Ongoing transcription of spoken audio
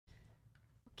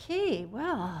Okay,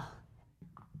 well,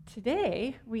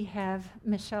 today we have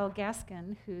Michelle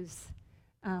Gaskin, who's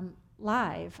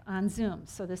live on Zoom.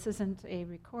 So this isn't a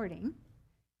recording,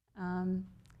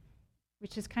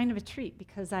 which is kind of a treat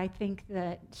because I think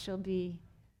that she'll be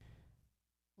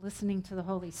listening to the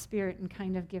Holy Spirit and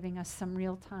kind of giving us some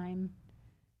real-time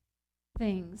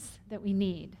things that we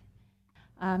need.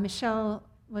 Michelle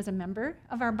was a member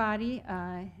of our body.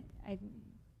 I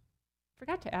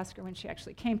forgot to ask her when she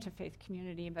actually came to Faith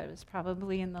Community, but it was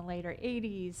probably in the later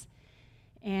 80s.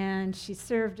 And she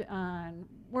served on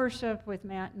worship with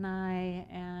Matt and I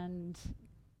and,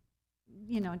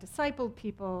 discipled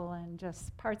people and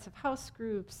just parts of house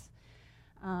groups.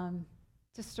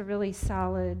 Just a really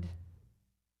solid,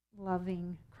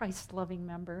 loving, Christ-loving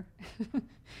member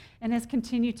and has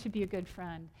continued to be a good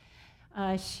friend.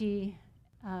 She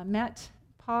met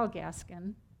Paul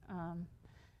Gaskin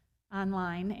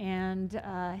online, and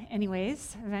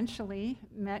anyways, eventually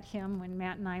met him when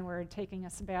Matt and I were taking a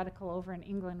sabbatical over in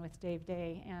England with Dave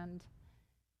Day, and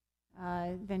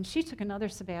then she took another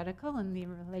sabbatical, and the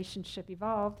relationship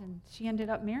evolved, and she ended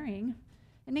up marrying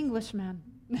an Englishman.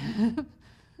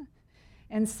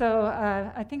 And so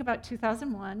I think about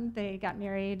 2001, they got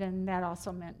married, and that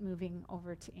also meant moving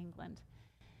over to England.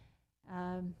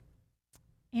 And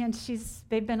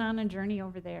they've been on a journey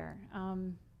over there.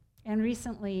 And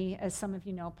recently, as some of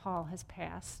you know, Paul has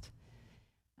passed.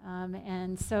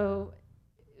 And so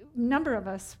a number of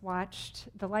us watched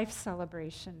the life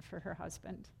celebration for her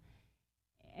husband.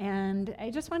 And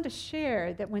I just wanted to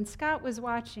share that when Scott was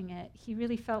watching it, he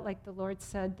really felt like the Lord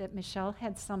said that Michelle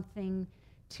had something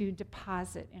to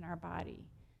deposit in our body.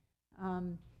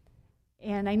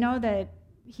 And I know that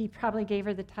he probably gave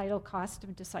her the title Cost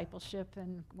of Discipleship,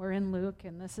 and we're in Luke,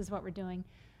 and this is what we're doing.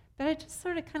 But I just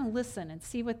sort of kind of listen and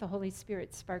see what the Holy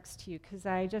Spirit sparks to you, because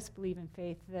I just believe in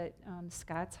faith that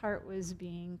Scott's heart was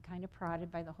being kind of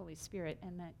prodded by the Holy Spirit,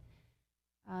 and that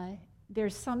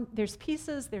there's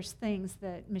pieces, there's things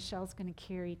that Michelle's going to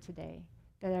carry today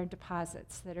that are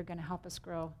deposits that are going to help us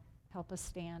grow, help us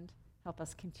stand, help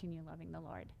us continue loving the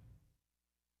Lord.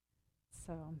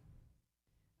 So,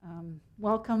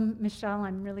 welcome, Michelle.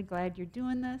 I'm really glad you're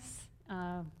doing this.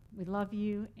 We love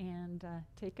you, and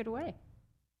take it away.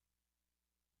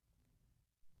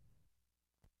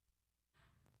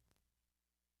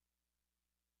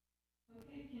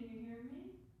 Okay, can you hear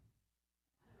me?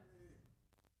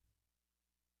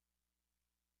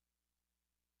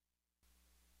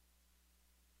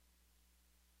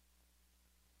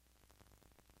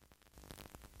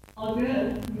 All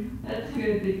good. That's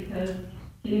good because,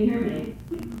 can you hear me?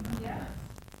 Yes.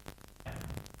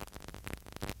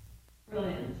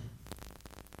 Brilliant.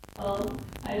 Well,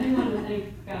 I do want to thank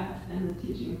Scott and the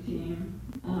teaching team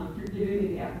for giving me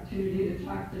the opportunity to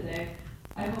talk today.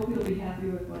 I hope you'll be happy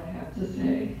with what I have to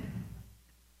say.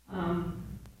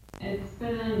 It's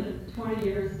been 20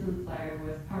 years since I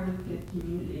was part of Faith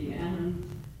Community, and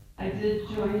I did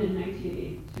join in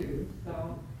 1982,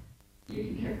 so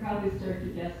you can probably start to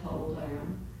guess how old I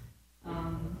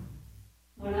am.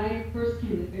 When I first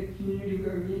came to Faith Community, we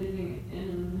were meeting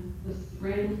in this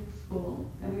random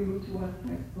school, and we moved to West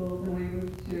High School, then we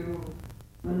moved to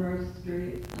Monroe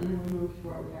Street, and then we moved to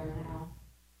where we are now,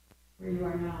 where you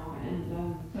are now. And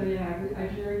so yeah, I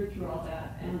journeyed through all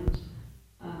that, and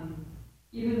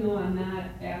even though I'm not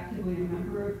actively a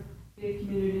member of Faith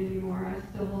Community anymore,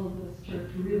 I still hold this church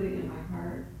really in my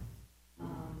heart,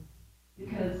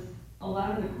 because a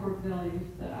lot of the core values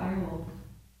that I hold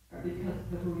are because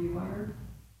of who you are.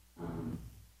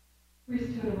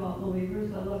 Priesthood of all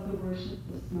believers. I love the worship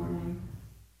this morning.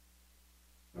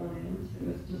 Brilliant. It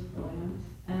was just brilliant.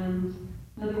 And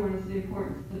another one is the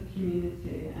importance of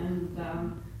community. And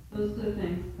those are the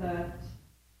things that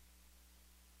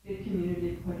the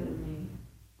community put in me.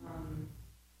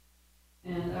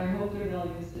 And I hope they're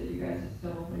values that you guys are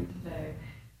still holding today.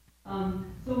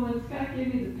 So when Scott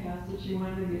gave me the passage he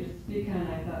wanted me to speak on,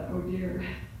 I thought, oh dear.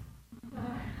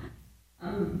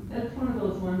 That's one of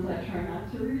those ones I try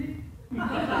not to read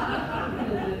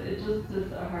because it just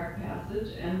is a hard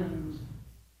passage, and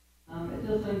it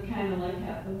doesn't kind of like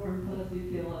have the warm fuzzy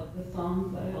feel of the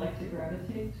Psalms that I like to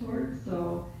gravitate towards.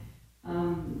 So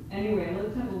anyway,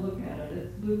 let's have a look at it.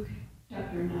 It's Luke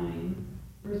chapter 9,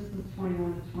 verses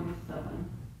 21 to 27.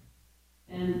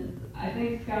 And I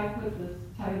think Scott put this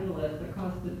title as The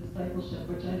Cost of Discipleship,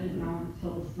 which I didn't know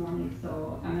until this morning,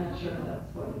 so I'm not sure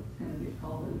that's what it's going to be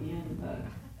called in the end, but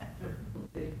we'll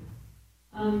see.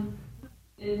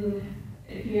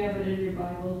 If you have it in your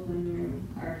Bibles and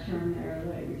our turn there,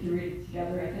 like we can read it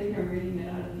together. I think I'm reading it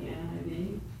out of the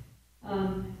NIV.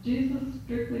 Jesus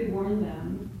strictly warned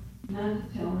them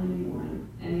not to tell anyone,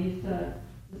 and he said,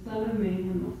 "The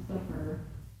Man must suffer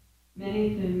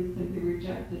many things and be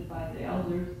rejected by the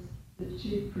elders, the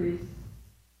chief priests,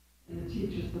 and the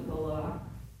teachers of the law.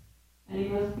 And he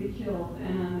must be killed,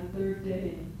 and on the third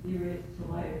day be raised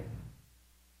to life.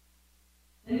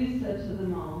 Then he said to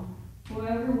them all,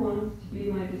 whoever wants to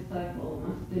be my disciple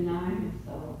must deny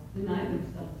themselves,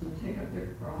 and take up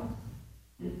their cross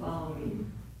and follow me.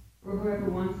 For whoever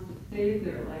wants to save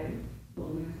their life will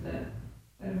lose it,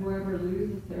 but whoever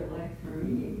loses their life for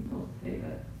me will save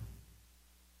it.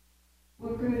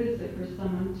 What good is it for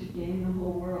someone to gain the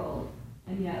whole world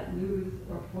and yet lose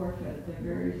or forfeit their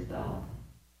very self?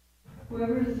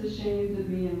 Whoever is ashamed of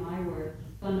me and my words,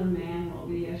 the Son of Man will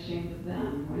be ashamed of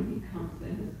them when he comes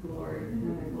in his glory and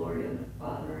in the glory of the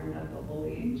Father and of the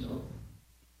holy angels.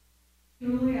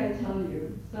 Truly I tell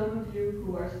you, some of you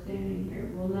who are standing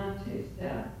here will not taste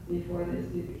death before they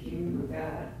see the kingdom of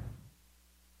God.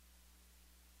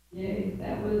 Yay,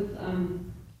 that was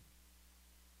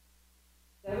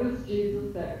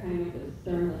Jesus, that kind of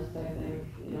sternest, I think,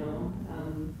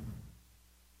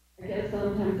 I guess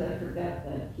sometimes I forget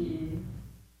that he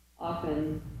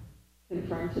often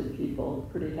confronted people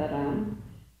pretty head on.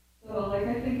 So,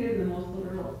 I think in the most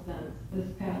literal sense, this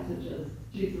passage is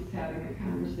Jesus having a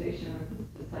conversation with his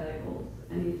disciples,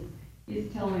 and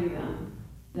he's telling them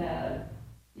that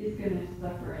he's going to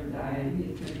suffer and die, and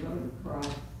he's going to go to the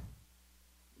cross,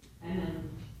 and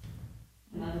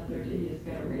on the third day he's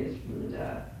going to raise from the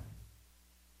dead.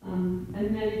 And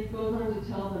then he goes on to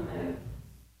tell them that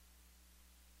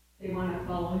if they want to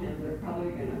follow him, they're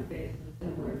probably going to face a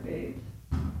similar fate.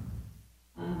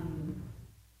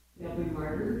 They'll be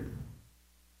martyred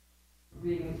for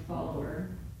being his follower.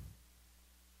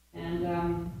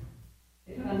 And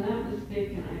if I'm not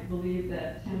mistaken, I believe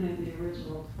that 10 of the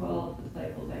original 12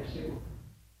 disciples actually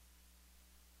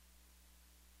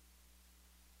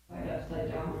died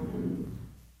upside down. And,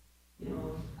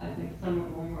 I think some of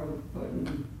them were put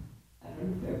in, I don't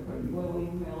know if they were put in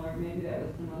boiling wheel, or maybe that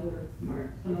was some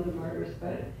other martyrs,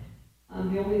 but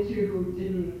the only two who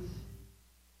didn't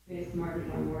face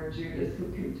martyrdom were Judas,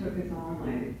 who took his own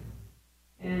life,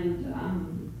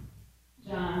 and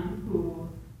John, who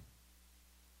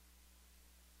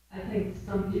I think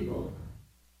some people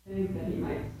think that he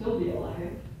might still be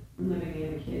alive and living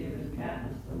in a cave in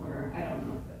Patmos somewhere. I don't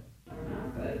know if that's true or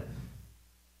not, but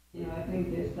I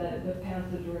think they said the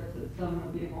passage where it said some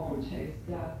of you won't taste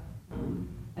death.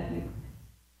 I think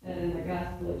that in the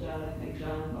Gospel of John, I think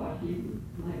John thought he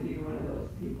might be one of those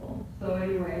people. So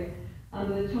anyway,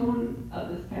 the tone of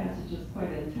this passage is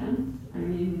quite intense. I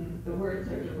mean, the words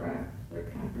are direct,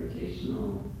 they're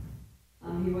confrontational.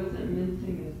 He wasn't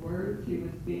mincing his words, he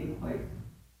was being quite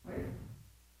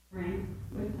frank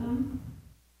with them.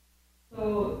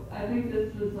 So I think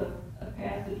this is a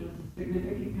passage with a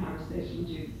significant conversation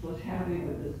Jesus was having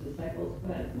with his disciples,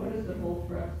 but what does it hold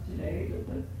for us today?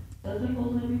 Does it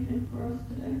hold anything for us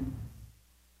today?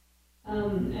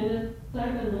 And as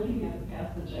I've been looking at the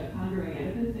passage, I'm pondering it,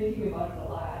 I've been thinking about it a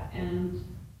lot, and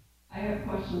I have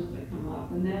questions that come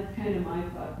up, and that's kind of my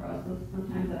thought process.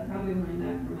 Sometimes I probably learned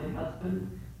that from my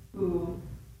husband, who,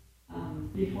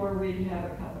 before we'd have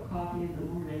a cup of coffee in the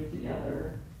morning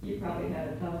together, he probably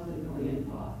had 1,000 million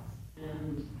thoughts,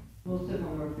 and most of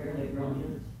them were fairly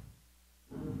brilliant.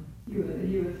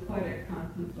 He was quite a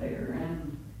contemplator,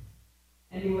 and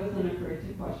he wasn't afraid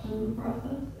to question the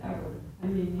process, ever. I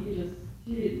mean,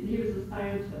 he was a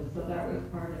scientist, so that was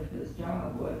part of his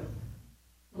job, was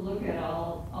to look at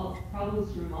all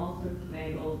problems from all sorts of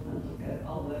angles and look at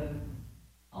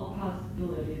all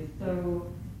possibilities.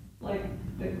 So,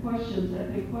 the questions,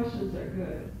 I think questions are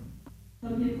good.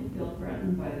 Some people feel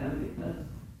threatened by them because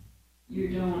if you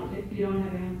don't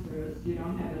have answers, you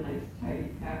don't have a nice, tidy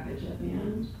package at the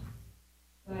end.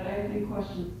 But I think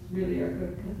questions really are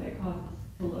good because they cause us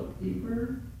to look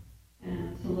deeper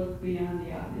and to look beyond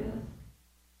the obvious.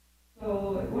 So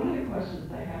one of the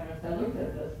questions I had as I looked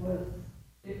at this was,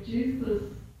 if Jesus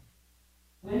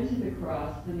went to the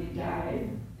cross and he died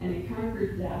and he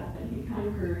conquered death and he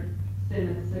conquered sin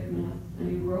and sickness and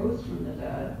he rose from the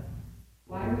dead,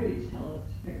 why would he tell us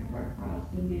to pick up our cross?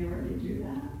 Didn't he already do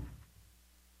that?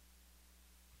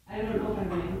 I don't know if I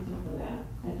have an answer for that.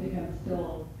 I think I'm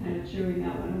still kind of chewing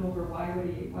that one over. Why would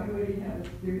he have us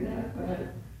do that? But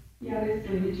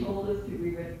obviously he told us he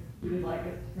would like us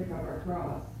to pick up our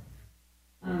cross.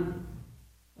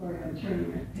 Sorry, I'm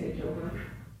turning my page over.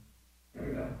 There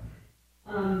we go.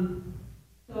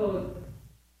 So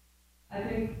I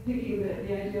think the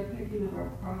idea of picking up our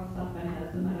cross often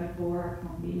has a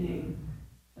metaphorical meaning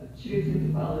of choosing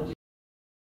to follow Jesus.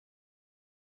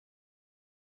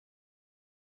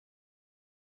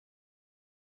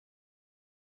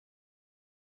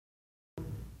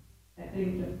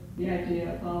 think that the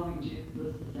idea of following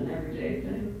Jesus is an everyday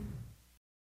thing.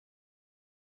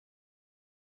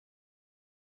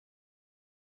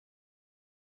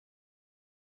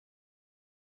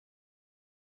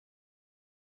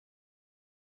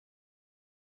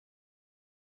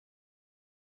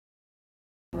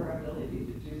 Our ability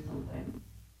to do something.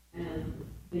 And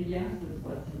the yes is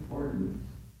what's important.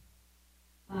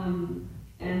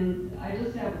 And I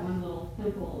just have one little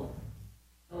simple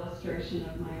illustration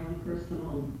of my own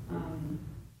personal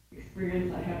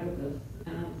experience I had with this,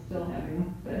 and I'm still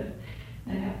having with it.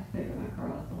 I have to pick up my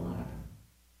cross a lot.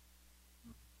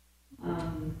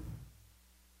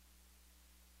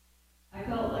 I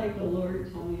felt like the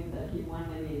Lord told me that He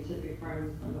wanted me to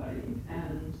befriend somebody,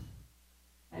 and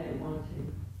I didn't want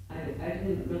to. I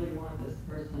didn't really want this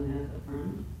person as a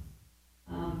friend,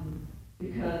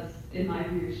 because in my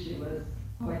view she was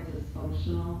quite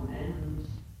dysfunctional and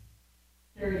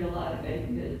carried a lot of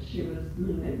baggage. She was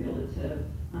manipulative,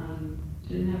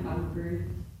 didn't have boundaries,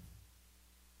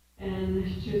 and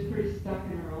she was pretty stuck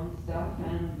in her own stuff,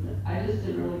 and I just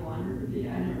didn't really want her to be.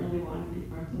 I didn't really want to be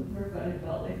friends with her, but I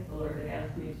felt like the Lord had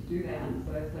asked me to do that, and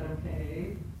so I said,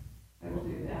 okay, I will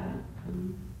do that.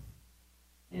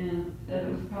 And that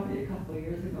was probably a couple of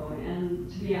years ago,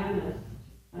 and to be honest,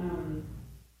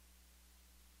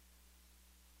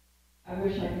 I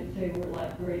wish I could say we're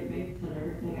like great mates and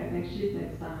everything. I think she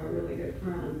thinks I'm a really good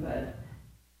friend, but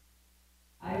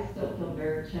I still feel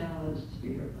very challenged to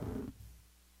be her friend.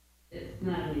 It's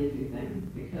not an easy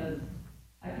thing, because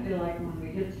I feel like when we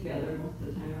get together, most of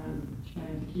the time I'm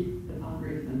trying to keep the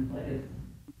boundaries in place,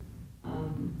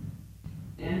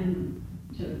 and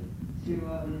to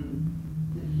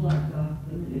deflect off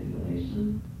the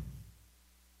manipulation.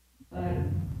 But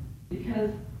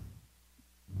because,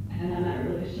 and I'm not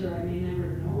really sure, I may never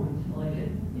know until I get,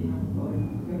 go to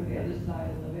the other side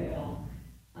of the veil,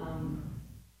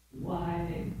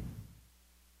 why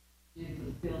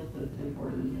Jesus feels it's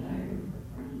important that I am her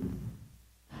friend.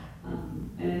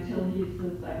 And until He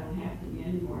says I don't have to be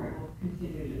anymore, I will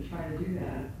continue to try to do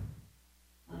that.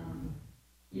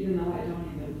 Even though I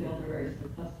don't even feel very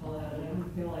successful at it, I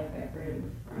don't feel like that great of a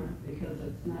friend, because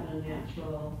it's not a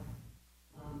natural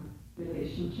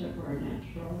relationship or a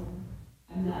natural,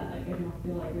 I don't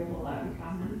feel like we have a lot in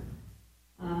common.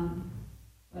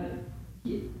 But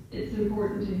it's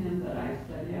important to Him that I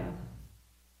said yes.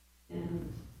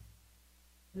 And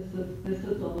this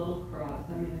is a little cross.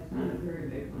 I mean, it's not a very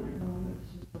big one at all.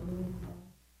 It's just a little cross.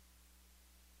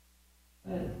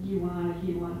 But He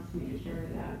wants me to carry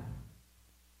that.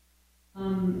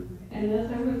 And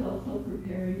as I was also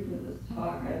preparing for this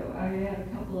talk, I had a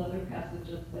couple other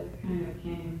passages that kind of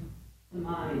came to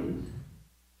mind,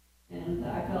 and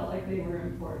I felt like they were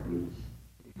important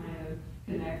to kind of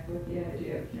connect with the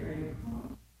idea of carrying a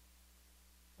cross.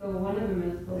 So one of them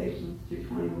is Galatians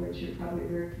 2:20, which you're probably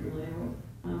very familiar with,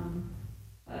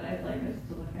 but I'd like us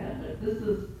to look at it.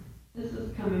 This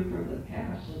is coming from the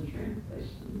Passion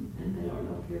Translation, and I don't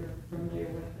know if you're familiar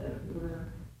with it. We're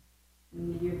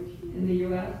in the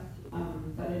U.S.,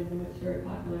 but I know it's very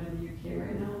popular in the U.K.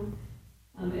 right now.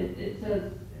 It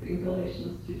says in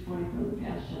Galatians 2:20 from the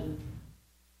Passion,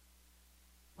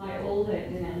 "My old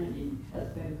identity has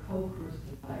been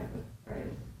co-crucified with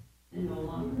Christ and no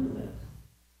longer lives.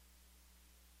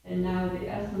 And now the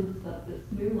essence of this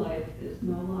new life is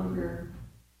no longer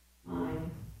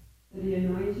mine, but the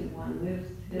Anointed One lives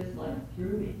His life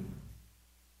through me.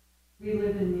 We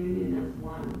live in union as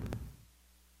one.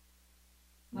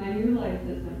 My new life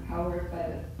is empowered by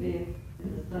the faith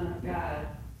in the Son of God,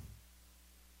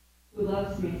 who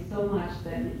loves me so much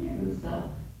that He gave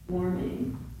Himself for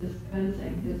me,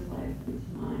 dispensing His life into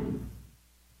mine."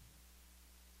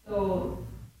 So,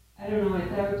 I don't know,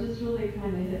 that just really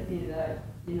kind of hit me that,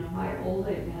 my old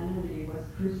identity was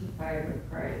crucified with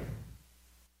Christ.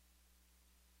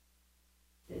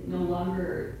 It no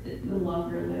longer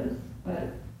lives,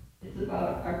 but it's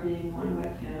about our being one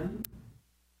with Him.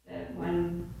 That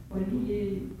when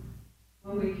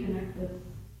we connect this,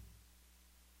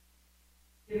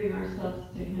 giving ourselves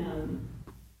to Him,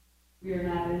 we are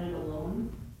not in it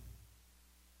alone.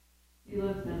 He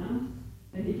lives in us,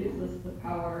 and He gives us the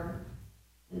power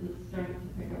and the strength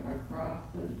to pick up our cross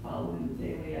and follow Him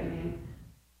daily. I mean,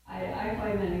 I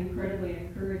find that incredibly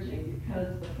encouraging,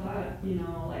 because the thought,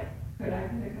 could I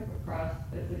pick up a cross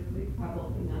physically?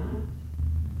 Probably not.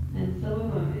 And some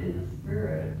of them in the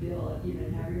spirit feel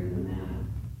even heavier than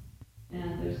that. And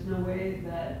there's no way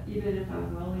that, even if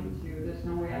I'm willing to, there's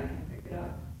no way I can pick it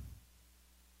up.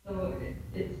 So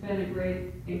it's been a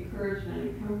great encouragement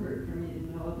and comfort for me to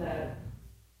know that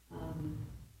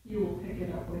He will pick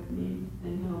it up with me,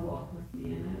 and He'll walk with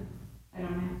me in it. I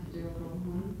don't have to do it alone.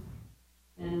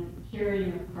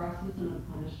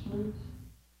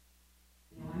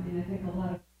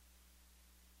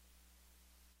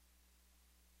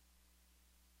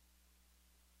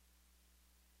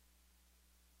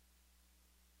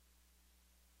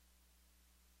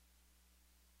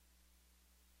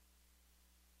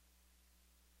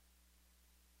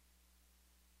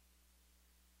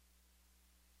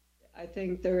 I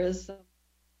think there is some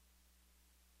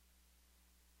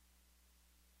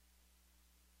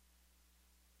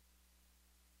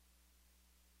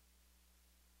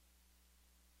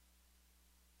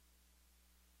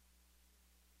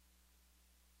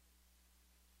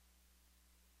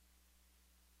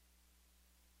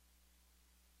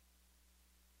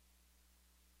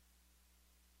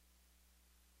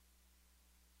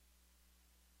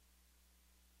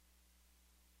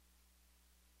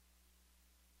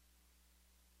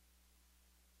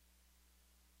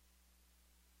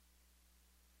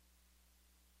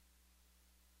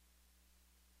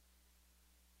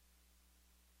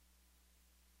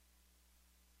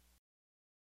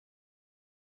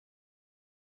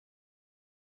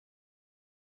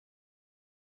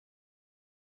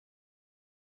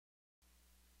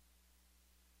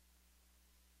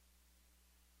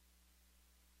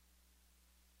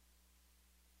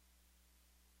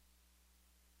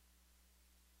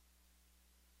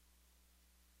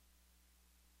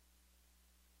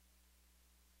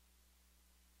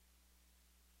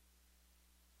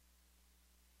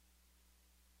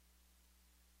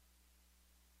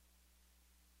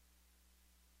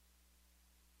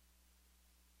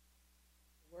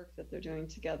work that they're doing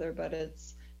together, but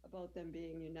it's about them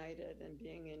being united and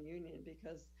being in union,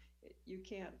 because you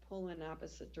can't pull in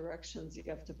opposite directions. You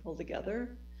have to pull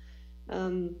together.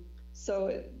 Um,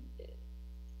 so,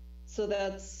 so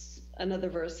that's another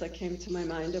verse that came to my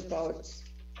mind about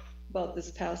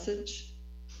this passage.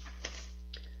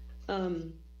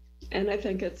 And I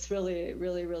think it's really,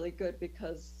 really, really good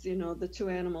because, you know, the two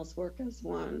animals work as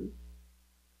one,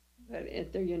 but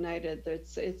they're united.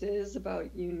 It is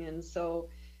about union. So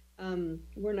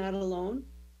we're not alone.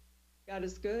 God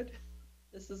is good.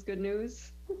 This is good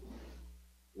news.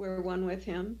 We're one with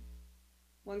him.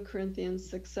 1 Corinthians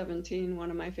 6:17,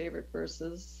 one of my favorite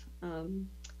verses.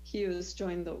 He who is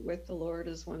joined with the Lord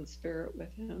is one spirit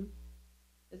with him.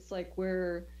 It's like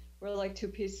we're like two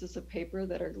pieces of paper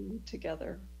that are glued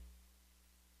together.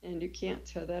 And you can't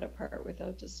tear that apart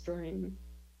without destroying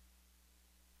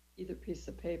either piece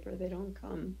of paper. They don't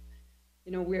come.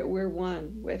 You know, we're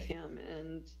one with him,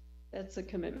 and that's a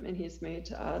commitment he's made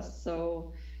to us.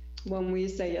 So when we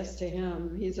say yes to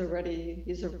him, he's already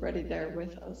there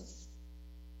with us.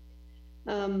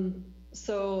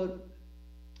 So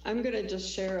I'm going to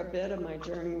just share a bit of my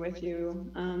journey with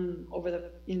you over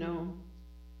the, you know,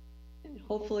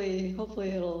 hopefully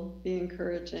it'll be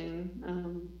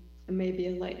encouraging. It may be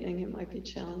enlightening. It might be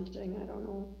challenging. I don't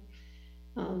know.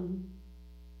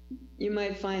 You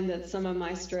might find that some of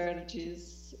my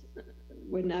strategies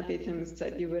would not be things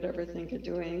that you would ever think of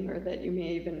doing or that you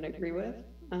may even agree with.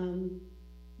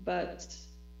 But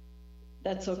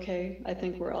that's okay. I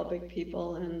think we're all big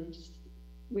people and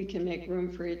we can make room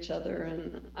for each other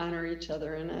and honor each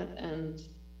other in it. And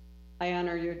I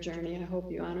honor your journey. I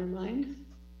hope you honor mine.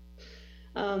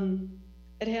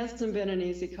 It hasn't been an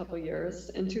easy couple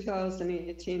years. In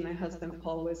 2018, my husband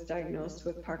Paul was diagnosed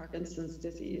with Parkinson's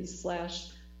disease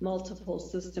 / multiple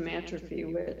system atrophy,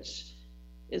 which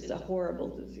is a horrible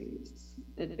disease.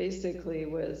 It basically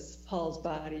was Paul's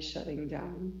body shutting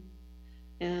down.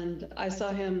 And I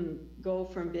saw him go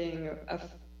from being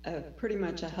a pretty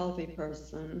much a healthy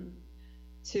person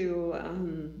to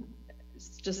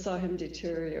just saw him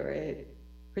deteriorate,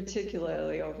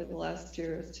 particularly over the last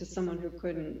years, to someone who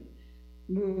couldn't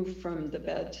move from the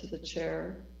bed to the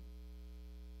chair.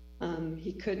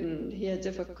 He had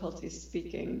difficulty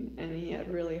speaking, and he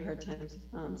had really hard times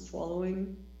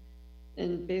swallowing.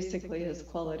 And basically his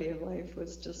quality of life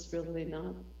was just really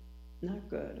not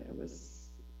good. It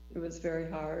was very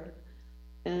hard.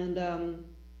 And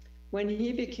when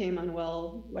he became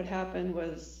unwell, what happened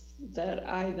was that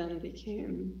I then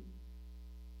became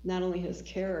not only his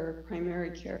carer,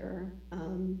 primary carer,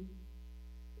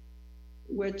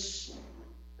 which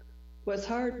was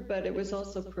hard, but it was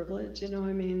also privilege. You know,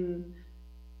 I mean,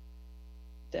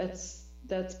 that's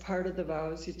part of the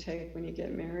vows you take when you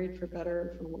get married, for better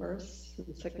or for worse,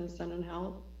 in sickness and in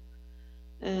health.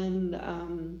 And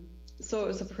so it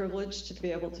was a privilege to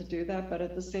be able to do that, but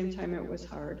at the same time, it was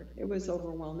hard. It was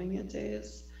overwhelming at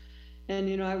days. And,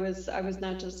 you know, I was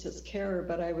not just his carer,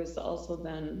 but I was also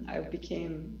I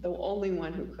became the only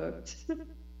one who cooked,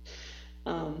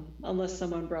 unless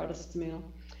someone brought us a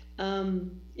meal.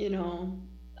 You know,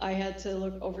 I had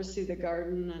to oversee the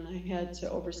garden, and I had to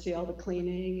oversee all the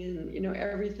cleaning and, you know,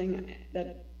 everything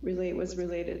that was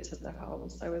related to the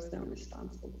house. I was now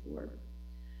responsible for.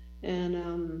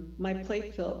 And my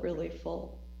plate felt really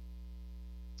full.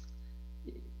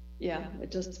 Yeah,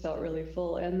 it just felt really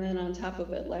full. And then on top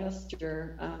of it, last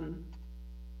year,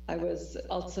 I was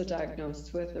also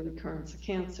diagnosed with a recurrence of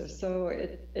cancer. So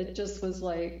it just was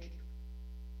like,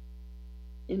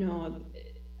 you know,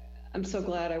 I'm so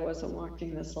glad I wasn't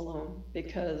walking this alone,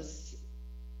 because,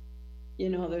 you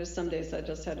know, there's some days I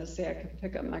just had to say, I can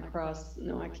pick up my cross.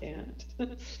 No, I can't.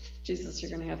 Jesus,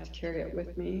 you're going to have to carry it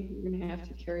with me. You're going to have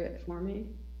to carry it for me.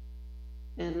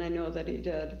 And I know that he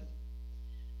did.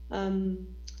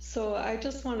 So I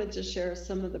just wanted to share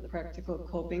some of the practical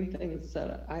coping things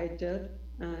that I did.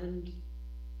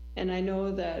 And I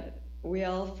know that we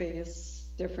all face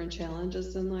different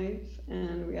challenges in life,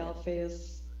 and we all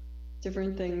face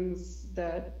different things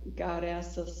that God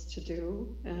asks us to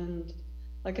do. And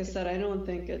like I said, I don't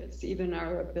think it's even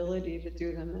our ability to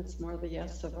do them. It's more the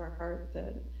yes of our heart,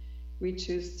 that we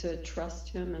choose to trust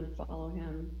him and follow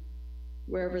him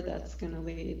wherever that's going to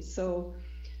lead. So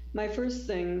my first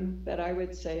thing that I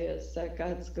would say is that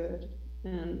God's good,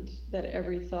 and that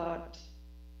every thought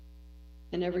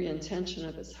and every intention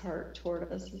of his heart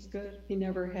toward us is good. He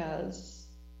never has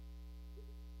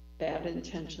bad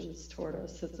intentions toward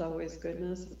us. It's always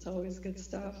goodness. It's always good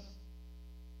stuff.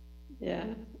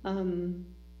 Yeah.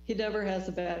 He never has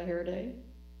a bad hair day,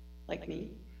 like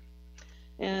me.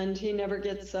 And he never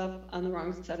gets up on the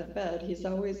wrong side of bed. He's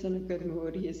always in a good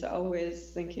mood. He's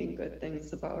always thinking good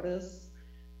things about us.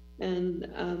 And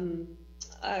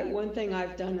one thing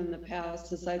I've done in the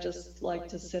past is I just like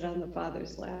to sit on the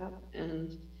Father's lap.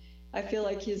 And I feel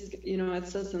like he's, you know, it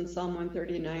says in Psalm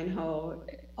 139 how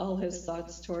all his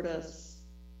thoughts toward us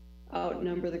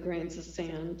outnumber the grains of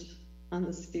sand on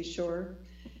the seashore.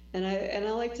 And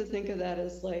I like to think of that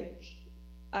as like,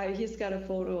 he's got a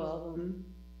photo album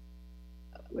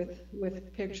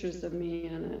with pictures of me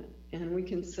in it, and we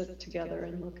can sit together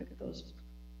and look at those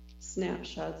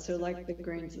snapshots. They're like the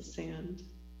grains of sand.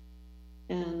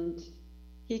 And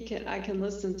I can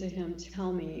listen to him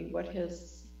tell me what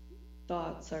his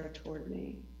thoughts are toward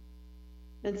me.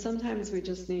 And sometimes we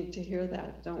just need to hear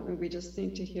that, don't we? We just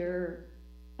need to hear,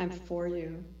 I'm for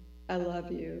you. I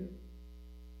love you.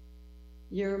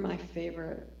 You're my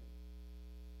favorite.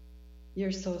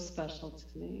 You're so special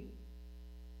to me.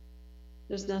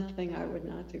 There's nothing I would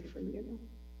not do for you.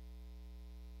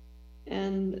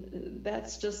 And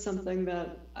that's just something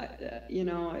that,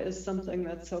 is something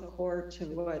that's so core to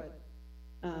what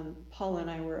Paul and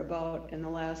I were about in the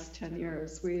last 10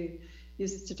 years. We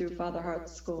used to do Father Heart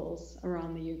schools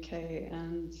around the UK,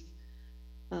 and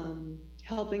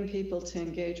helping people to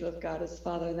engage with God as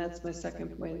Father. And that's my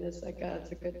second point, is that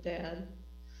God's a good dad.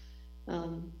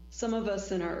 Some of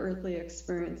us in our earthly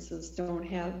experiences don't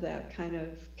have that kind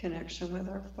of connection with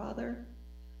our Father,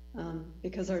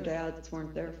 because our dads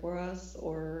weren't there for us,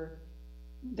 or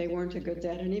they weren't a good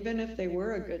dad. And even if they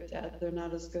were a good dad, they're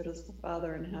not as good as the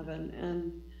Father in heaven.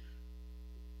 And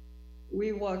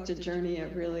we walked a journey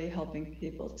of really helping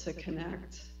people to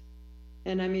connect.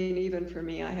 And I mean, even for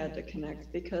me, I had to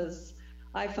connect, because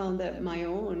I found that my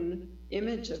own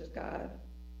image of God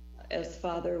as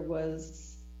Father was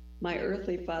my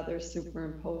earthly father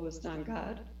superimposed on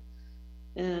God.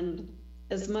 And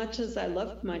as much as I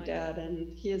loved my dad,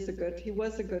 and he was a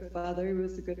good father, he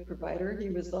was a good provider, he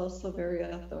was also very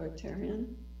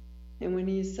authoritarian. And when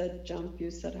he said jump,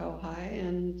 you said how high.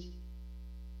 And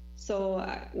so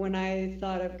when I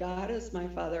thought of God as my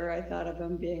Father, I thought of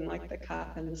him being like the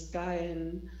cop in the sky,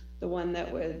 and the one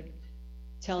that would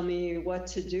tell me what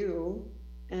to do.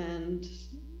 And,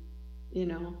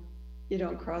 you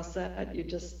don't cross that, you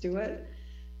just do it.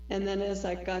 And then as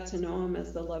I got to know him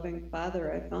as the loving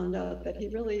Father, I found out that he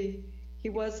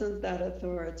wasn't that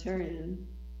authoritarian.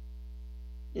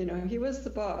 He was the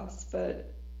boss,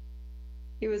 but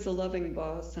he was a loving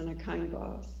boss and a kind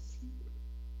boss.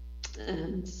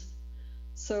 And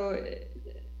so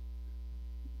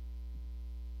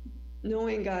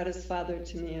knowing God as Father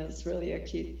to me is really a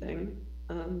key thing.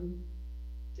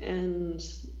 And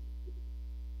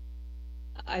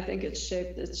I think it's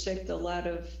shaped a lot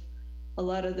of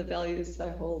the values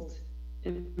I hold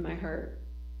in my heart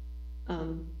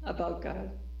about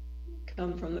God,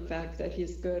 come from the fact that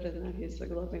he's good and that he's a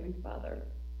loving Father.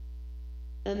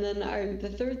 And then the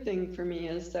third thing for me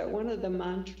is that one of the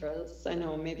mantras, I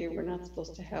know maybe we're not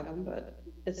supposed to have them, but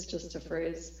it's just a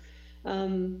phrase,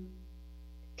 come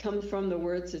from the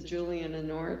words of Julian of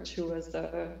Norwich, who was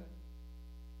a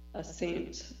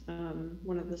saint,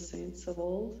 one of the saints of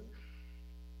old,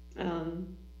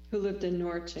 who lived in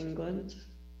Norwich, England.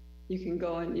 You can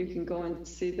go and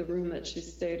see the room that she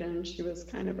stayed in. She was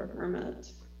kind of a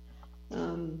hermit.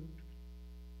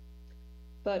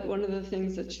 But one of the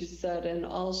things that she said, and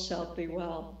all shall be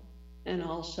well, and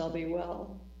all shall be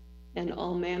well, and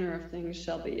all manner of things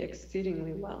shall be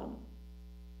exceedingly well.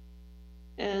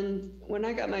 And when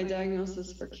I got my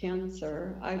diagnosis for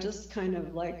cancer, I just kind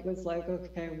of was like,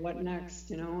 okay, what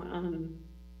next,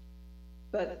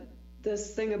 But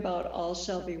this thing about all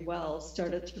shall be well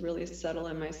started to really settle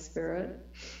in my spirit.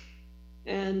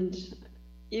 And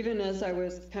even as I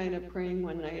was kind of praying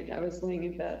one night, I was laying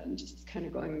in bed and just kind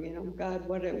of going, God,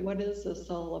 what is this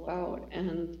all about?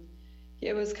 And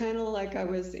it was kind of like I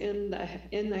was in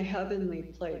the heavenly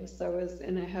place. I was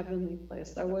in a heavenly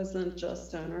place. I wasn't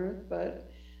just on earth, but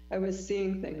I was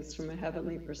seeing things from a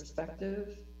heavenly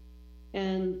perspective.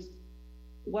 And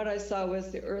what I saw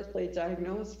was the earthly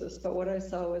diagnosis, but what I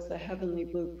saw was the heavenly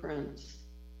blueprint,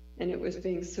 and it was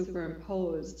being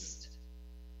superimposed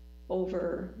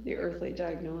over the earthly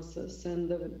diagnosis. And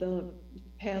the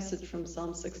passage from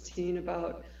Psalm 16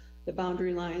 about the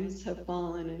boundary lines have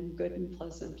fallen in good and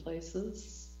pleasant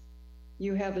places.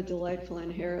 You have a delightful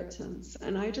inheritance.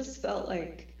 And I just felt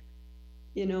like,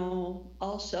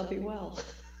 all shall be well.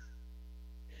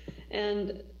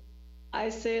 And I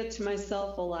say it to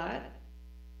myself a lot.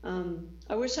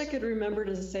 I wish I could remember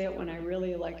to say it when I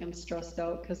really am stressed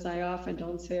out, because I often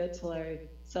don't say it till I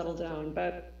settle down.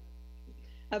 But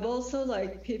I've also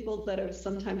people that have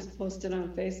sometimes posted on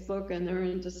Facebook and they're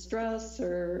in distress,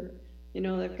 or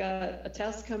they've got a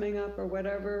test coming up or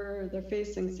whatever, or they're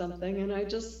facing something, and I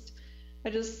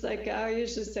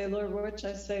usually say, Lord, what should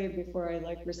I say before I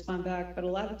respond back? But a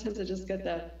lot of times I just get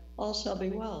that all shall be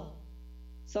well.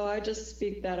 So I just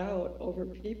speak that out over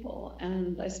people,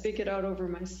 and I speak it out over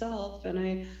myself, and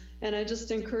I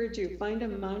just encourage you, find a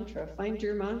mantra, find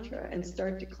your mantra, and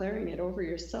start declaring it over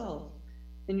yourself,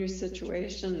 in your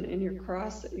situation, in your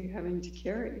cross that you're having to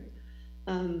carry.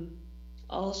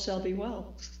 All shall be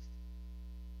well.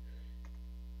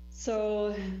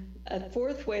 So a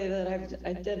fourth way that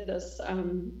I did this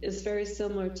is very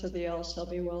similar to the all shall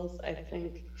be wells, I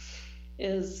think,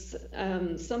 is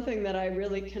something that I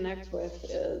really connect with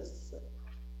is,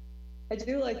 I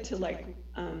do like to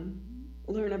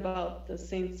learn about the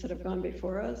saints that have gone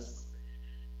before us,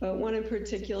 but one in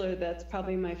particular that's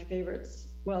probably my favorites.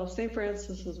 Well, St.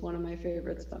 Francis is one of my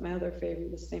favorites, but my other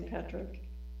favorite is St. Patrick.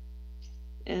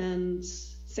 And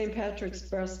St. Patrick's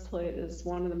breastplate is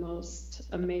one of the most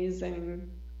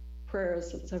amazing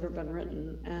prayers that's ever been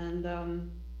written.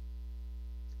 And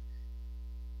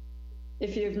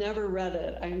if you've never read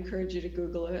it, I encourage you to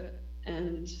Google it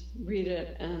and read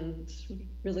it and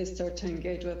really start to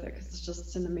engage with it, because it's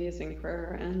just an amazing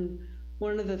prayer. And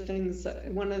one of the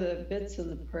bits in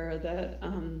the prayer that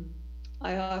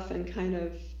I often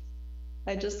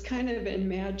I just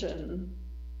imagine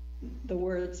the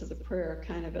words of the prayer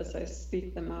as I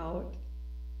speak them out.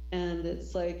 And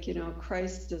it's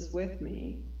Christ is with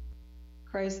me.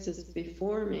 Christ is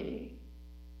before me.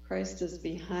 Christ is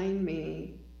behind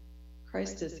me.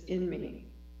 Christ is in me.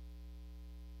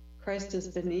 Christ is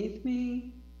beneath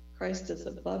me. Christ is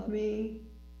above me.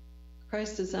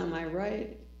 Christ is on my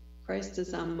right. Christ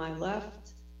is on my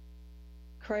left.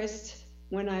 Christ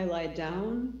when I lie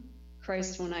down.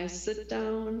 Christ when I sit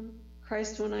down.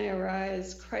 Christ when I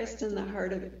arise. Christ in the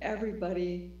heart of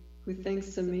everybody who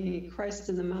thinks of me. Christ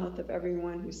in the mouth of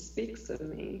everyone who speaks of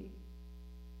me.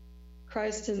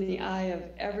 Christ in the eye of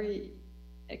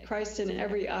Christ in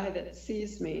every eye that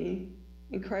sees me,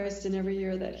 and Christ in every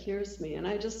ear that hears me. And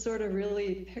I just sort of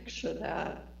really picture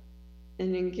that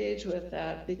and engage with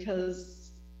that,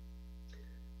 because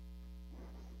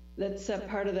that's a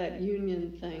part of that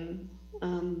union thing,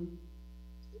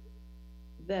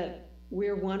 that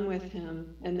we're one with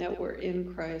him and that we're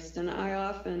in Christ. And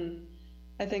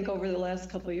I think over the last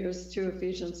couple of years too,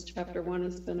 Ephesians chapter 1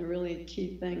 has been a really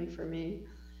key thing for me.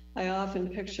 I often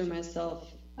picture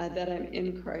myself that I'm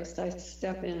in Christ. I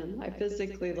step in. I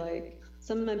physically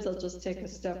sometimes I'll just take a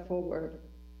step forward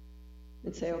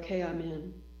and say, okay, I'm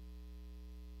in.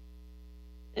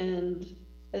 And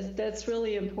that's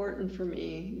really important for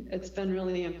me. It's been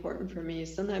really important for me.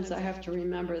 Sometimes I have to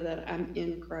remember that I'm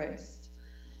in Christ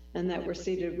and that we're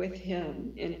seated with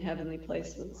him in heavenly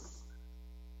places,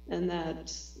 and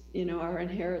that, our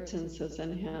inheritance is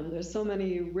in him. There's so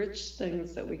many rich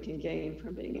things that we can gain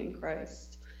from being in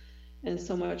Christ, and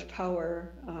so much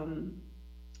power and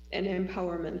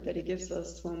empowerment that he gives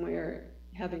us when we're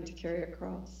having to carry a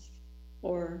cross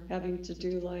or having to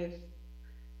do life.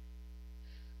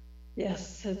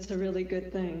 Yes, it's a really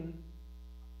good thing.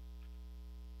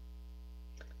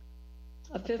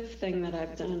 A fifth thing that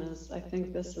I've done is, I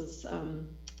think this is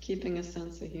keeping a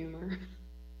sense of humor.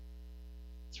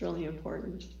 It's really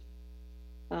important.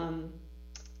 One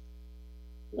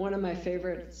of my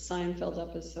favorite Seinfeld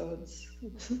episodes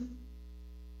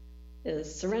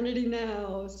is Serenity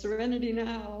Now, Serenity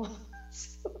Now.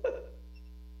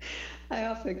 I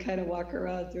often kind of walk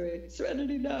around doing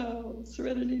serenity now,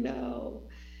 serenity now.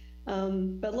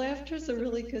 But laughter is a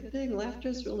really good thing. Laughter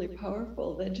is really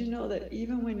powerful. Did you know that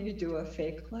even when you do a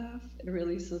fake laugh, it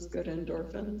releases good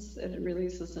endorphins? It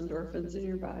releases endorphins in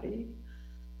your body.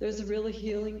 There's a really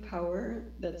healing power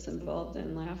that's involved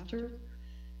in laughter.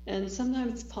 And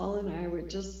sometimes Paul and I would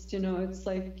just, it's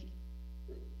like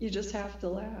you just have to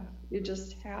laugh. You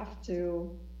just have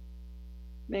to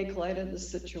make light of the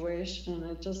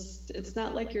situation. It's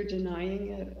not like you're denying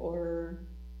it or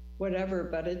whatever,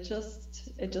 but it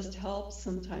just helps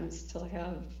sometimes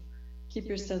to keep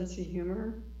your sense of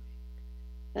humor.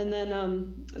 And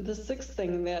then the sixth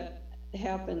thing that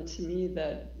happened to me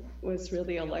that was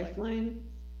really a lifeline,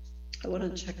 I want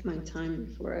to check my time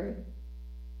before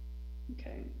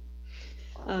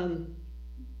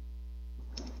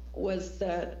was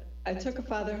that I took a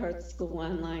Father Heart School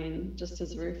online just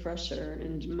as a refresher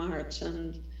in March,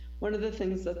 and one of the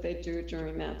things that they do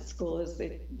during that school is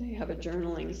they have a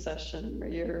journaling session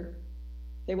where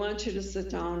they want you to sit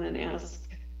down and ask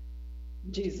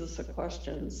Jesus a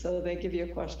question. So they give you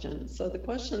a question. So the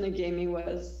question they gave me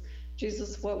was,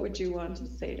 Jesus, what would you want to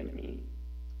say to me?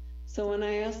 So when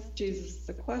I asked Jesus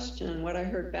the question, what I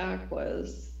heard back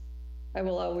was, I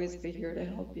will always be here to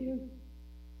help you.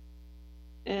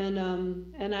 And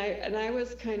I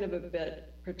was kind of a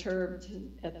bit perturbed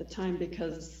at the time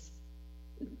because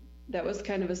that was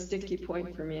kind of a sticky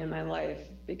point for me in my life,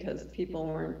 because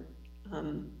people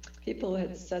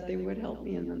had said they would help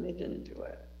me and then they didn't do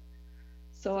it.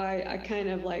 So I kind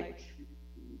of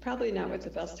probably not with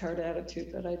the best heart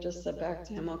attitude, but I just said back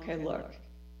to him, okay, look,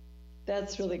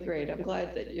 that's really great. I'm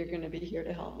glad that you're going to be here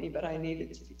to help me, but I need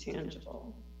it to be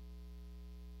tangible.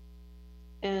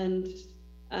 And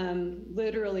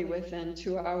literally within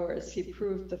 2 hours, he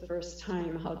proved the first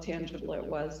time how tangible it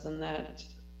was, and that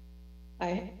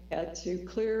I had to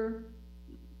clear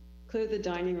the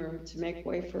dining room to make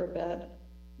way for a bed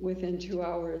within 2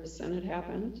 hours, and it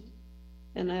happened.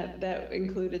 And that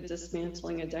included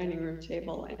dismantling a dining room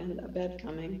table and a bed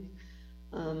coming.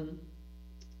 And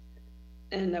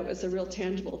that was a real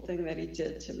tangible thing that he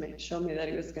did to show me that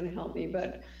he was going to help me.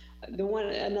 But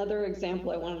another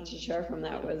example I wanted to share from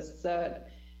that was that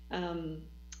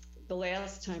the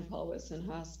last time Paul was in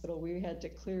hospital, we had to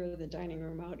clear the dining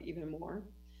room out even more.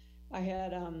 I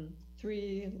had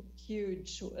 3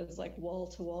 huge, it was like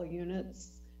wall-to-wall units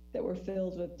that were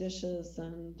filled with dishes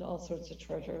and all sorts of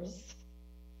treasures.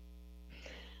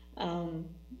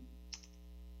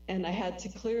 And I had to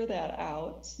clear that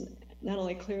out, not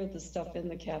only clear the stuff in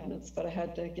the cabinets, but I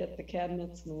had to get the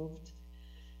cabinets moved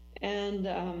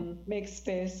and make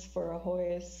space for a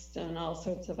hoist and all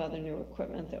sorts of other new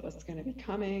equipment that was going to be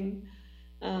coming.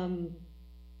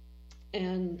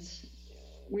 And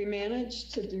we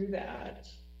managed to do that.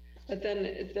 But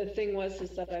then the thing was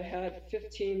that I had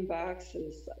 15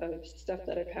 boxes of stuff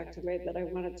that I packed away that I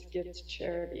wanted to give to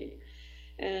charity.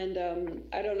 And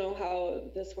I don't know how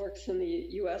this works in the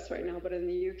US right now, but in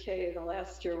the UK, the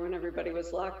last year when everybody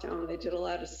was locked down, they did a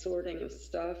lot of sorting of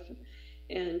stuff.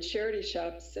 And charity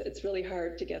shops, it's really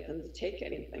hard to get them to take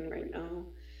anything right now.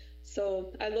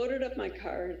 So I loaded up my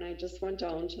car and I just went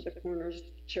down to the corner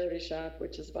charity shop,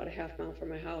 which is about a half mile from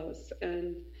my house.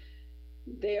 And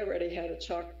they already had a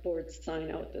chalkboard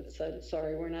sign out that said,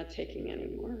 sorry, we're not taking any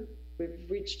more. We've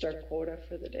reached our quota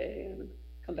for the day and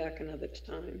come back another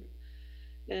time.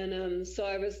 And so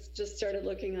I started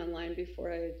looking online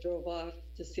before I drove off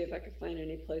to see if I could find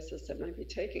any places that might be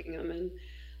taking them.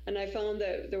 And I found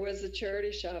that there was a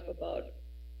charity shop about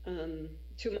 2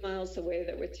 miles away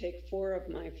that would take 4 of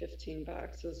my 15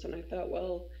 boxes. And I thought,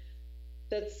 well,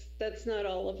 that's not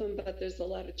all of them, but there's a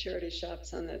lot of charity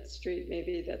shops on that street.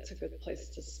 Maybe that's a good place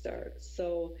to start.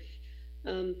 So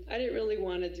I didn't really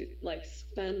want to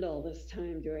spend all this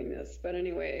time doing this. But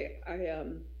anyway,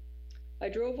 I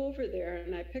drove over there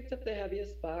and I picked up the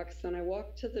heaviest box and I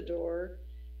walked to the door,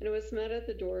 and it was met at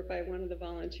the door by one of the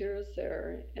volunteers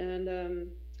there. And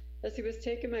as he was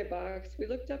taking my box, we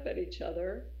looked up at each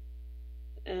other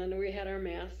and we had our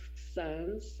masks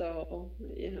on. So,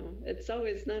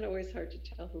 it's not always hard to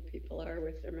tell who people are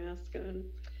with their mask on.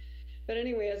 But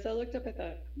anyway, as I looked up, I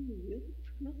thought, you look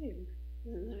familiar.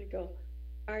 And then I go,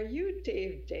 are you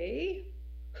Dave Day?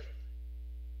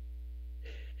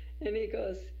 And he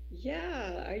goes,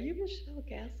 yeah, are you Michelle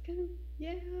Gaskin?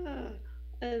 Yeah.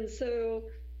 And so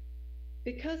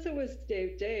because it was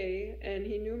Dave Day and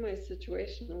he knew my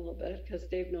situation a little bit, because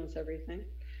Dave knows everything,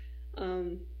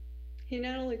 he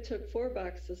not only took 4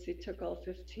 boxes, he took all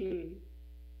 15.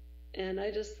 And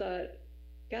I just thought,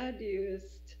 God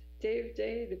used Dave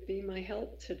Day to be my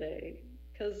help today,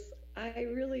 because I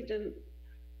really didn't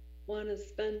want to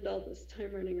spend all this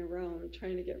time running around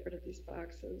trying to get rid of these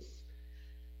boxes.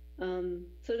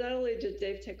 So not only did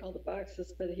Dave take all the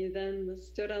boxes, but he then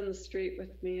stood on the street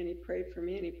with me and he prayed for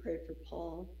me and he prayed for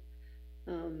Paul.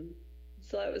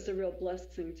 So that was a real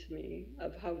blessing to me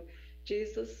of how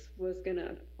Jesus was going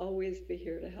to always be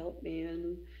here to help me.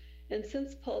 And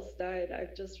since Paul's died,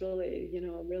 I've just really,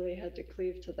 really had to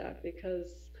cleave to that,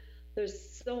 because there's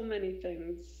so many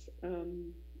things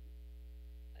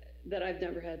that I've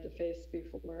never had to face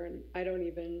before, and I don't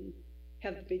even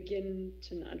have to begin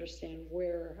to understand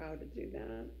where or how to do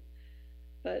that.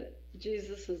 But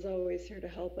Jesus is always here to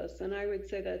help us. And I would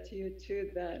say that to you too,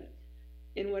 that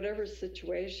in whatever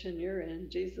situation you're in,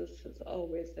 Jesus is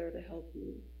always there to help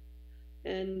you.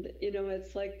 And,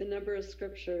 it's like the number of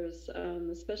scriptures,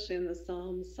 especially in the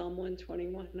Psalms, Psalm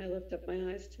 121, I lift up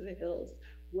my eyes to the hills.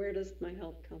 Where does my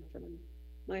help come from?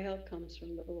 My help comes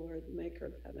from the Lord, the maker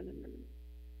of heaven and earth.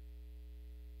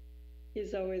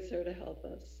 He's always there to help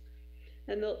us.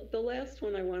 And the last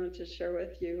one I wanted to share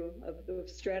with you of the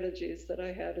strategies that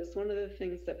I had is one of the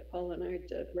things that Paul and I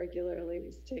did regularly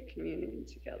was take communion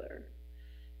together.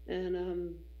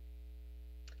 And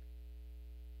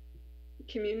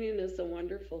communion is a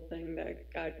wonderful thing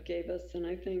that God gave us. And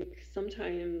I think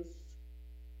sometimes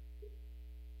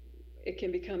it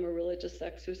can become a religious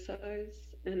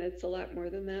exercise, and it's a lot more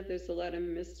than that. There's a lot of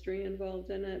mystery involved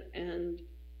in it, and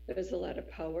there's a lot of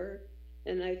power.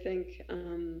 And I think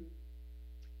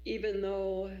even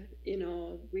though,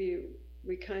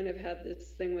 we kind of have this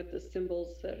thing with the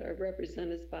symbols that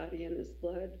represent his body and his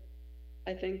blood,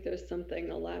 I think there's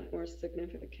something a lot more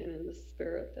significant in the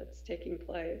spirit that's taking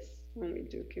place when we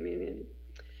do communion.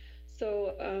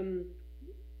 So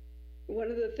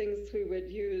one of the things we would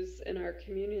use in our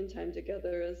communion time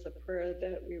together is a prayer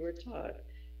that we were taught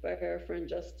by our friend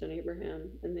Justin Abraham,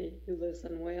 who lives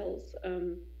in Wales.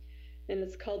 And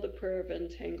it's called the prayer of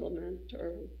entanglement,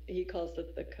 or he calls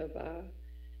it the kavah.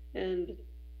 And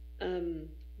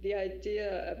the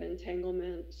idea of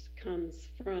entanglement comes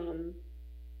from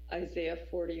Isaiah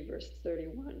 40, verse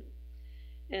 31.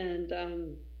 And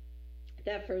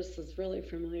that verse is really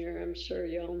familiar. I'm sure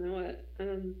you all know it.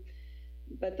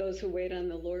 But those who wait on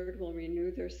the Lord will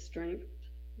renew their strength.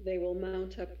 They will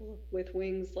mount up with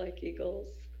wings like eagles.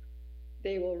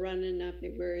 They will run and not be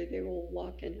weary. They will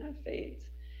walk and not faint.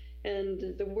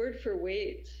 And the word for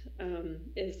wait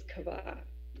is kavah.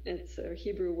 It's a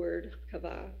Hebrew word,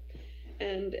 kavah.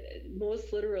 And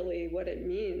most literally what it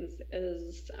means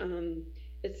is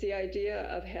it's the idea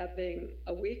of having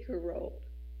a weaker rope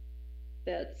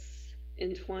that's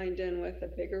entwined in with a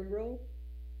bigger rope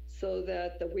so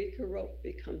that the weaker rope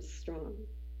becomes strong.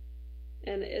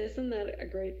 And isn't that a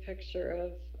great picture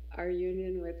of our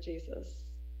union with Jesus?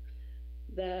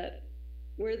 That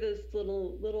we're this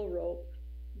little rope,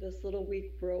 this little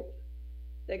weak rope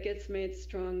that gets made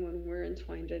strong when we're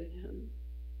entwined in him.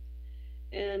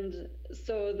 And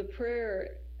so the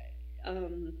prayer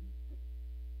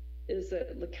is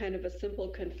a kind of a simple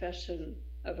confession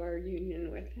of our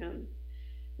union with him.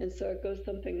 And so it goes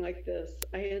something like this: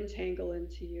 I entangle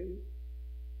into you.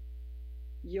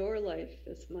 Your life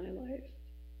is my life.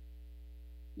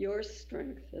 Your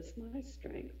strength is my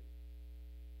strength.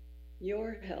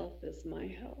 Your health is my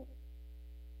health.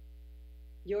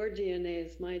 Your DNA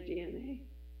is my DNA.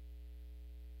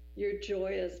 Your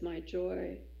joy is my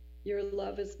joy. Your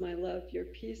love is my love. Your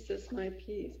peace is my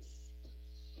peace.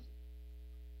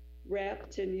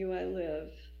 Wrapped in you I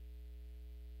live.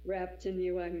 Wrapped in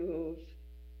you I move.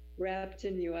 Wrapped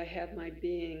in you I have my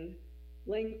being.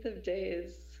 Length of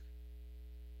days.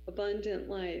 Abundant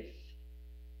life.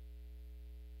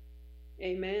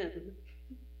 Amen.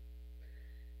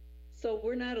 So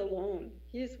we're not alone.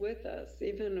 He's with us,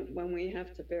 even when we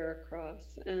have to bear a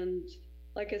cross. And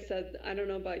like I said, I don't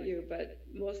know about you, but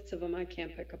most of them I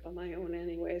can't pick up on my own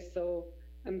anyway, so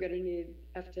I'm going to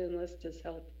have to enlist his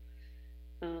help.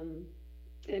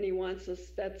 And he wants us,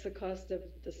 that's the cost of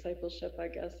discipleship, I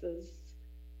guess, is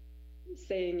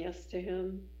saying yes to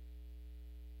him.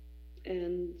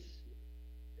 And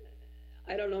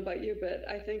I don't know about you, but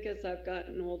I think as I've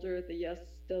gotten older, the yes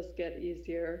does get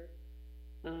easier.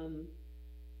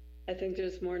 I think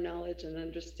there's more knowledge and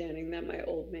understanding that my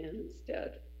old man is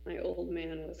dead. My old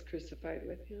man was crucified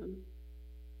with him.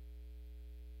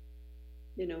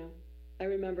 I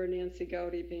remember Nancy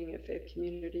Gowdy being at Faith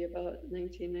Community about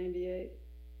 1998.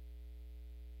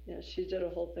 Yeah, she did a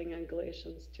whole thing on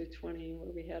Galatians 2:20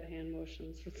 where we had hand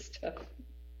motions and stuff.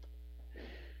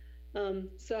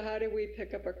 So how do we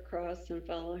pick up a cross and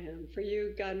follow him? For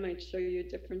you, God might show you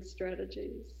different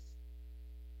strategies.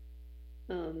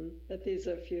 But these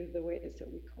are a few of the ways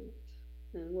that we cope.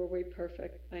 And were we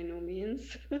perfect? By no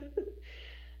means.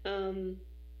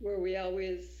 Were we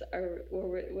always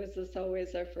was this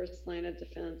always our first line of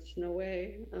defense? No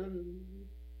way.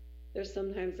 There's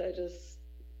sometimes I just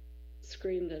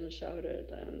screamed and shouted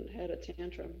and had a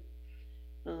tantrum.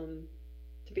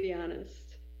 To be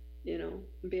honest,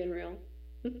 being real.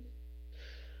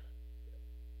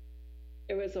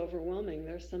 It was overwhelming.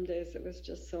 There's some days it was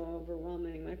just so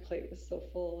overwhelming. My plate was so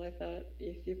full. I thought,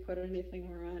 if you put anything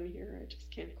more on here, I just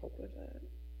can't cope with it.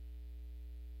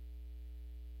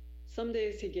 Some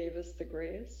days he gave us the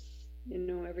grace.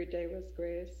 Every day was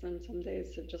grace, and some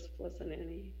days it just wasn't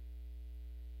any.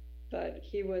 But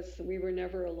we were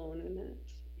never alone in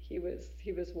it. He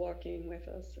was walking with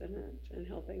us in it and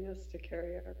helping us to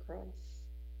carry our cross.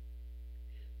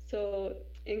 So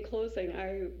in closing,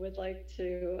 I would like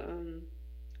to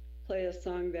play a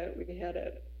song that we had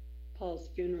at Paul's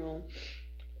funeral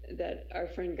that our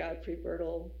friend Godfrey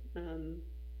Bertle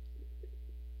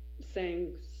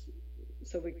sang,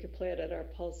 so we could play it at our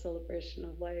Paul's celebration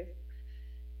of life.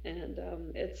 And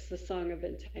it's the song of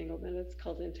entanglement. It's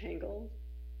called Entangled.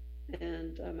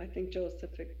 And I think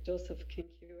Joseph can cue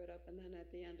it up. And then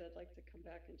at the end, I'd like to come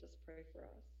back and just pray for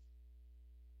us.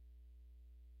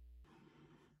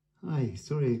 Hi,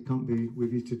 sorry I can't be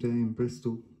with you today in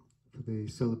Bristol for the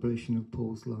celebration of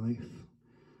Paul's life.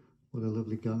 What a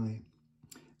lovely guy.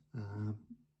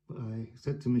 But I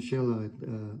said to Michelle I'd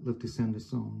love to send a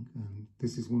song, and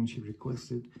this is one she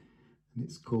requested, and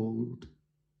it's called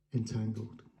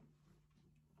Entangled.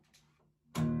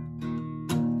 I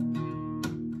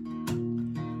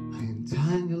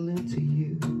entangle into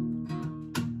you.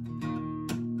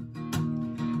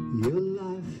 Your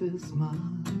life is my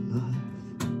life.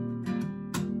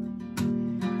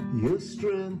 Your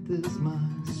strength is my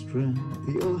strength.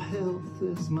 Your health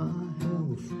is my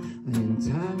health. I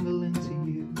entangle into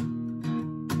you.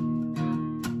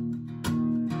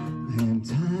 I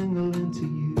entangle into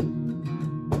you.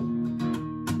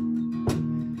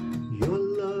 Your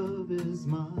love is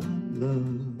my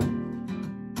love.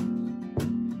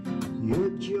 Your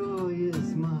joy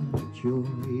is my joy.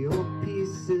 Your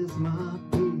peace is my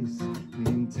peace. I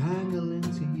entangle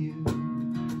into you.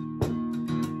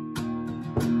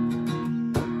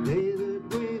 They that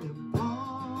wait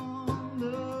upon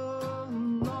the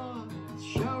Lord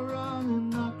shall run and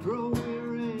not grow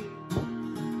weary.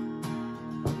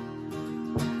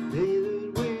 They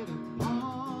that wait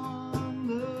upon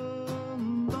the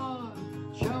Lord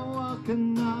shall walk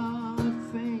and not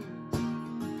faint.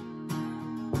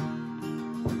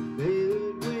 They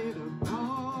that wait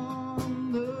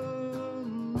upon the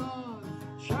Lord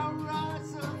shall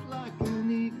rise up like an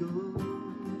eagle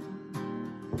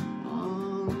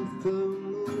on the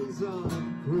moons of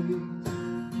grace,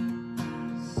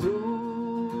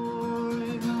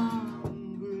 soaring on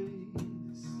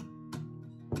grace.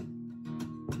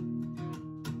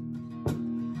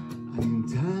 I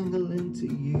entangle into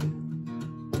you.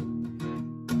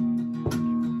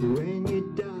 When you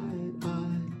died, I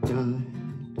died.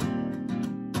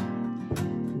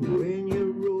 When you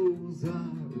rose, I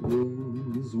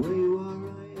rose. Where you are,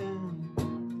 I am,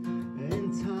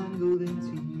 entangled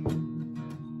into you.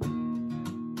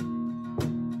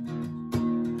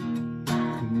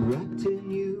 And wrapped in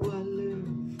you I live,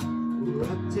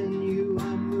 wrapped in you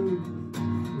I move,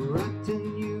 wrapped in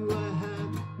you I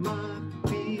have my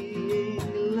being.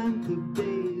 Length of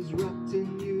days, wrapped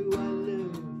in you I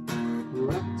live,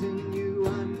 wrapped in you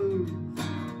I move,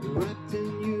 wrapped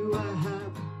in you I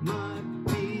have my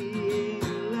being.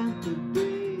 Length of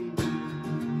days.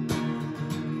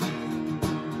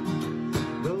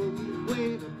 Those who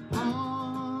wait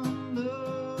upon the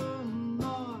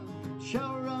Lord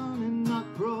shall run and not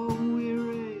grow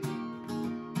weary.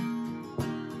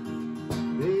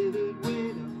 They that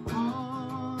wait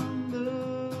upon the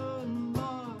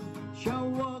Lord shall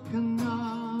walk and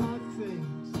not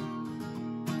faint.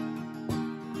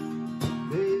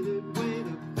 They that wait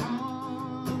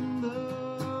upon the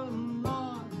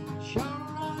Lord shall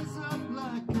rise up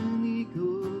like an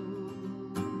eagle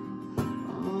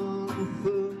on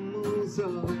the moons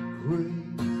of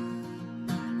grace,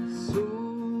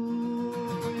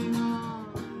 soaring on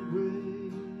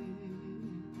grace.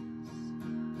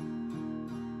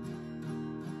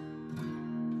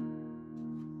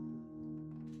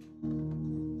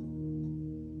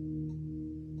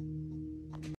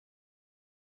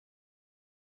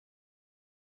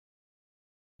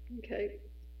 Okay.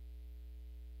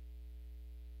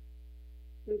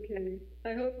 Okay.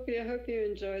 I hope you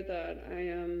enjoyed that.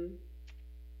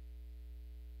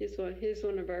 He's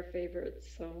one of our favorites,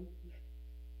 so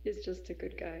he's just a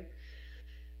good guy.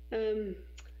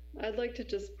 I'd like to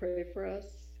just pray for us.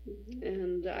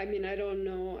 And I mean, I don't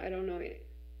know.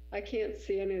 I can't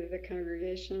see any of the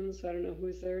congregations. I don't know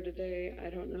who's there today. I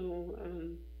don't know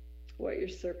what your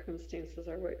circumstances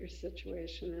are, what your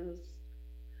situation is.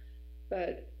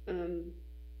 But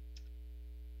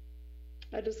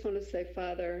I just want to say,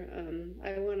 Father,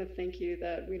 I want to thank you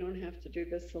that we don't have to do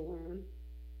this alone,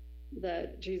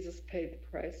 that Jesus paid the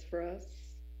price for us.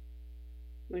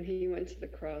 When he went to the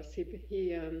cross, he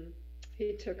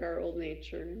took our old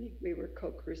nature and we were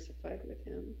co-crucified with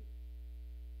him.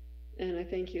 And I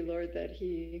thank you, Lord, that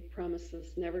he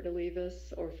promises never to leave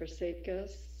us or forsake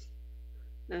us,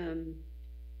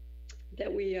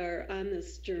 that we are on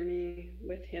this journey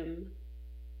with him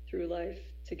through life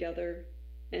together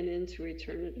and into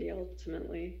eternity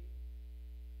ultimately.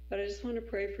 But I just want to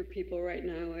pray for people right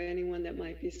now, anyone that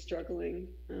might be struggling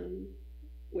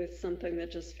with something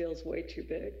that just feels way too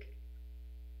big,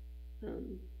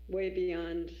 way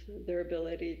beyond their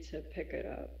ability to pick it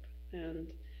up. And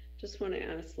just want to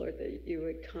ask, Lord, that you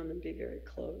would come and be very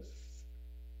close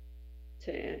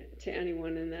to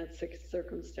anyone in that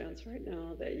circumstance right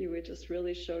now, that you would just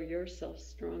really show yourself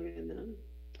strong in them,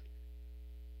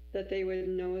 that they would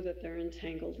know that they're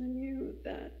entangled in you,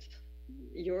 that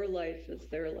your life is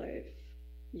their life,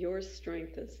 your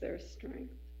strength is their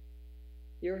strength,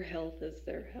 your health is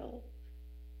their health,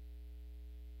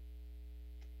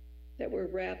 that we're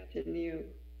wrapped in you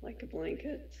like a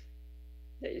blanket,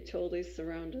 that you totally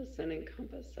surround us and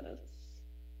encompass us,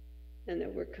 and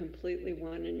that we're completely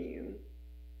one in you.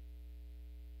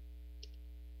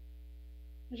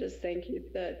 I just thank you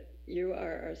that you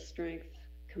are our strength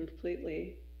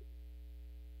completely.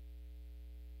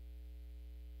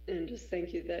 And just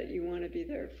thank you that you want to be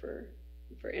there for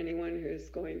anyone who's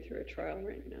going through a trial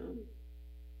right now.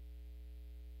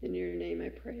 In your name I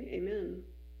pray, amen.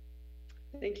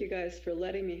 Thank you guys for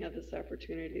letting me have this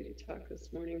opportunity to talk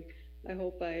this morning. I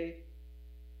hope I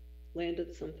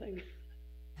landed something.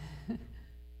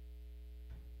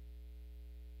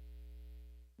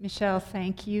 Michelle,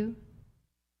 thank you.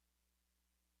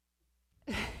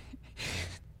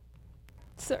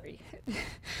 Sorry.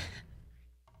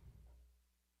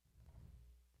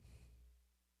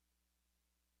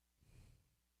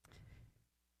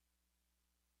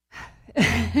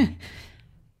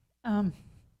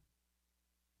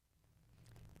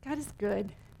 God is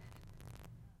good.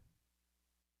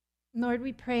 Lord,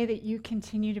 we pray that you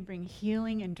continue to bring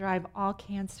healing and drive all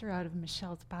cancer out of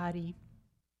Michelle's body.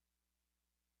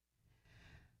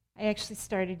 I actually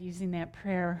started using that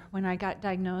prayer when I got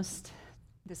diagnosed.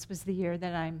 This was the year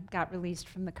that I got released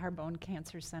from the Carbone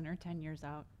Cancer Center, 10 years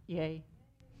out. Yay.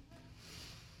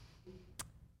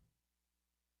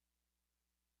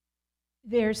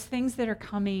 There's things that are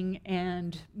coming,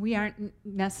 and we aren't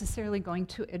necessarily going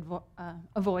to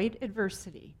avoid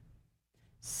adversity.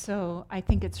 So I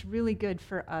think it's really good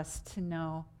for us to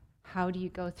know, how do you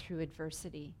go through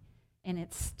adversity? And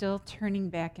it's still turning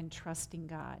back and trusting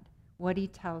God, what he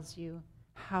tells you,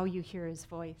 how you hear his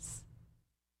voice,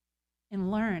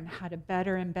 and learn how to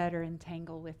better and better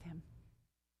entangle with him.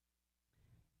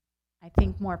 I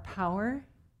think more power.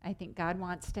 I think God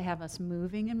wants to have us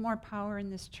moving in more power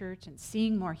in this church and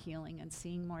seeing more healing and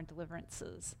seeing more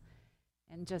deliverances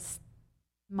and just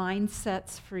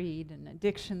mindsets freed and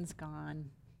addictions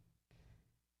gone.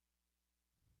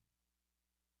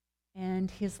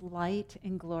 And his light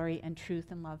and glory and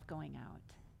truth and love going out.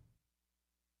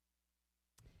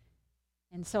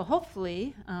 And so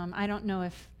hopefully, I don't know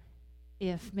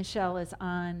if Michelle is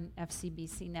on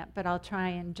FCBC Net, but I'll try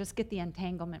and just get the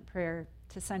entanglement prayer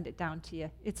to send it down to you.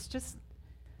 It's just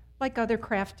like other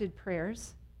crafted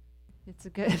prayers. It's a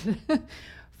good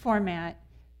format.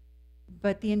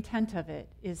 But the intent of it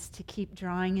is to keep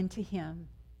drawing into him,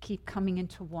 keep coming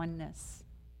into oneness,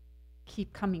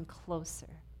 keep coming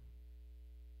closer.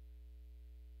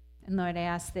 And Lord, I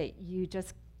ask that you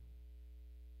just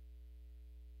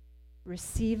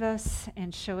receive us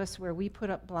and show us where we put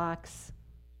up blocks.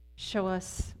 Show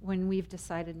us when we've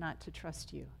decided not to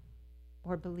trust you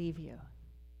or believe you.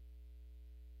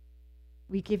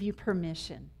 We give you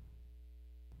permission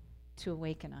to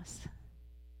awaken us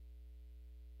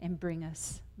and bring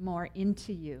us more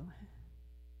into you